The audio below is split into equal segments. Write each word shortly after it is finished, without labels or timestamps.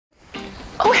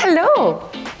Hello!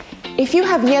 If you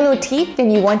have yellow teeth, then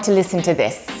you want to listen to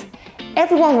this.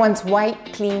 Everyone wants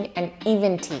white, clean, and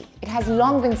even teeth. It has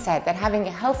long been said that having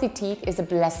healthy teeth is a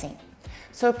blessing.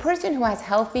 So a person who has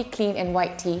healthy, clean, and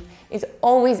white teeth is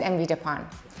always envied upon.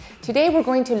 Today we're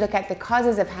going to look at the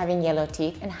causes of having yellow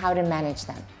teeth and how to manage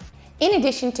them. In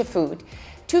addition to food,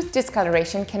 tooth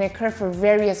discoloration can occur for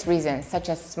various reasons such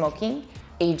as smoking,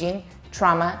 aging,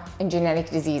 trauma, and genetic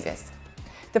diseases.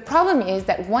 The problem is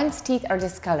that once teeth are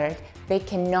discolored, they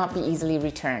cannot be easily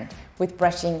returned with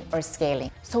brushing or scaling.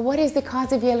 So what is the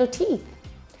cause of yellow teeth?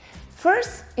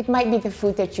 First, it might be the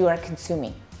food that you are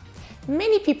consuming.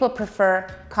 Many people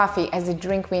prefer coffee as the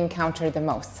drink we encounter the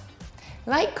most.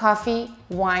 Like coffee,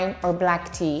 wine, or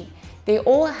black tea, they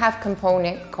all have a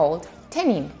component called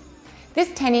tannin. This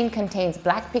tannin contains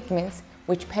black pigments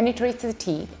which penetrates the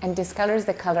teeth and discolors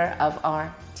the color of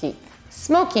our teeth.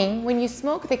 Smoking, when you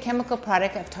smoke, the chemical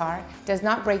product of tar does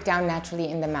not break down naturally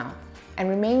in the mouth and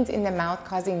remains in the mouth,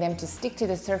 causing them to stick to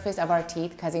the surface of our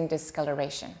teeth, causing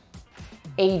discoloration.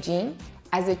 Aging,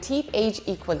 as the teeth age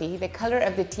equally, the color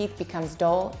of the teeth becomes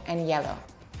dull and yellow.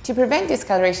 To prevent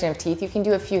discoloration of teeth, you can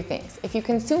do a few things. If you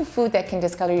consume food that can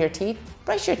discolor your teeth,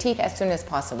 brush your teeth as soon as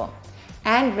possible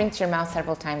and rinse your mouth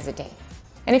several times a day.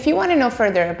 And if you want to know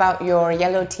further about your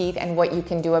yellow teeth and what you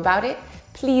can do about it,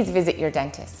 please visit your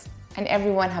dentist. And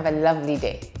everyone have a lovely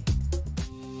day.